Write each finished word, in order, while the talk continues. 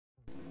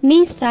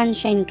Miss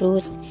Sunshine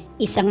CRUZ,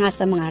 isa nga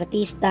sa mga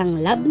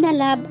artistang love na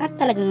love at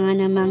talaga nga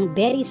namang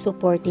very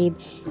supportive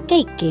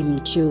kay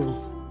Kim Chiu.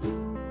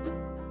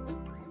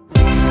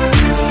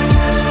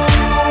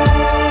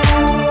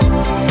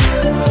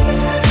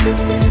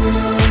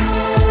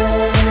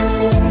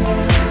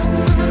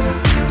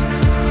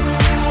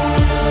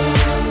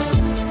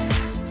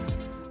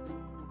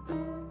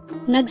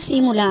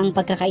 Nagsimula ang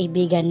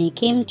pagkakaibigan ni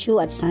Kim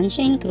Chiu at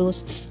Sunshine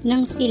CRUZ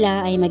nang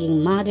sila ay maging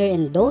mother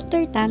and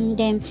daughter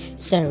tandem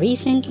sa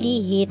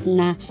recently hit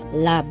na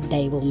Love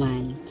Thy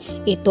Woman.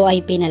 Ito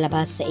ay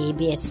pinalabas sa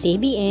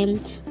ABS-CBN,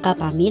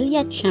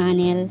 Kapamilya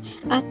Channel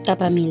at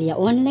Kapamilya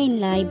Online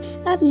Live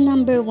at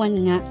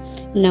 #1 nga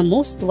na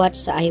most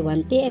watched sa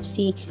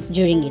I1TFC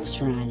during its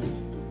run.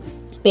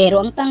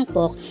 Pero ang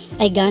tangpok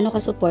ay gaano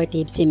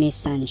ka-supportive si Miss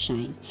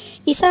Sunshine.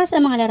 Isa sa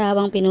mga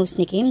larawang pinost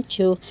ni Kim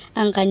Chiu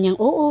ang kanyang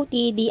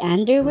OOTD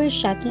underwear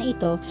shot na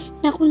ito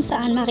na kung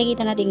saan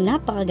makikita nating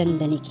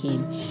napakaganda ni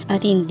Kim.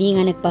 At hindi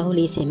nga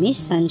nagpahuli si Miss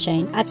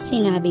Sunshine at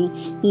sinabing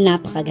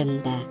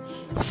napakaganda.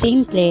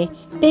 Simple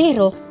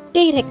pero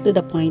direct to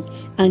the point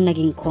ang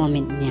naging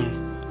comment niya.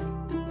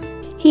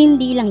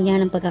 Hindi lang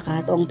yan ang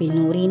pagkakataong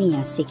pinuri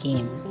niya si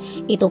Kim.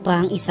 Ito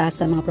pa ang isa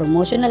sa mga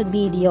promotional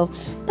video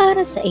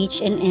para sa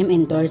H&M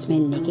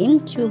endorsement ni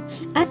Kim Chiu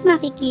at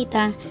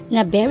makikita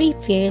na very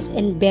fierce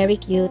and very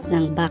cute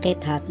ng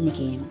bucket hat ni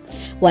Kim.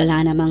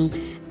 Wala namang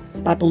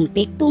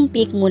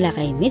patumpik-tumpik mula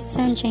kay Miss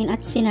Sunshine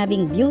at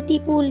sinabing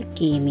beautiful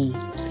Kimmy.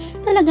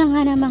 Talaga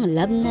nga namang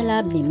love na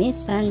love ni Miss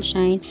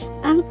Sunshine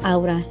ang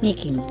aura ni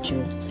Kim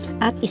Chiu.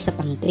 At isa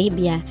pang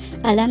trivia,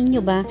 alam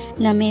nyo ba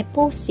na may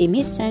post si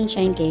Miss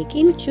Sunshine kay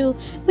Kim Chiu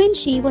when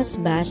she was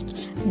bashed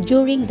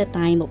during the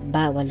time of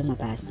bawal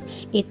lumabas.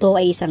 Ito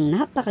ay isang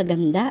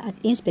napakaganda at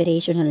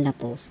inspirational na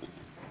post.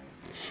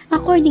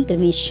 According to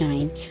Miss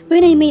Shine,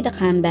 when I made a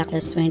comeback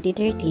last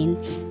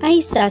 2013, ay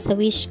isa sa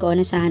wish ko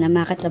na sana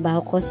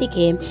makatrabaho ko si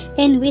Kim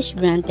and wish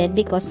granted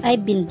because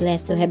I've been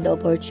blessed to have the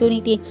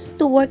opportunity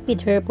to work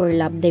with her for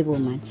Love Thy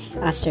Woman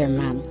as her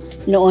mom.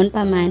 Noon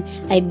pa man,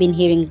 I've been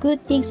hearing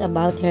good things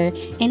about her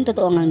and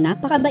totoo ngang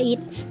napakabait,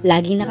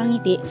 laging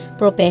nakangiti,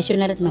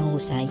 professional at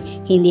mahusay,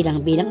 hindi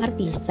lang bilang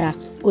artista,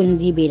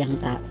 kundi bilang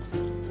tao.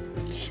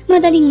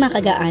 Madaling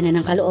makagaanan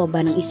ng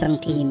kalooban ng isang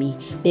Kimmy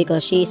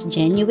because she is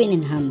genuine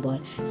and humble.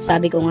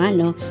 Sabi ko nga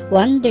no,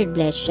 wondered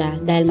blessed siya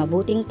dahil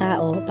mabuting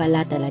tao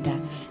pala talaga.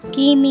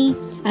 Kimmy,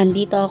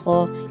 andito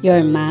ako,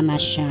 your mama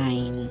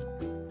Shine.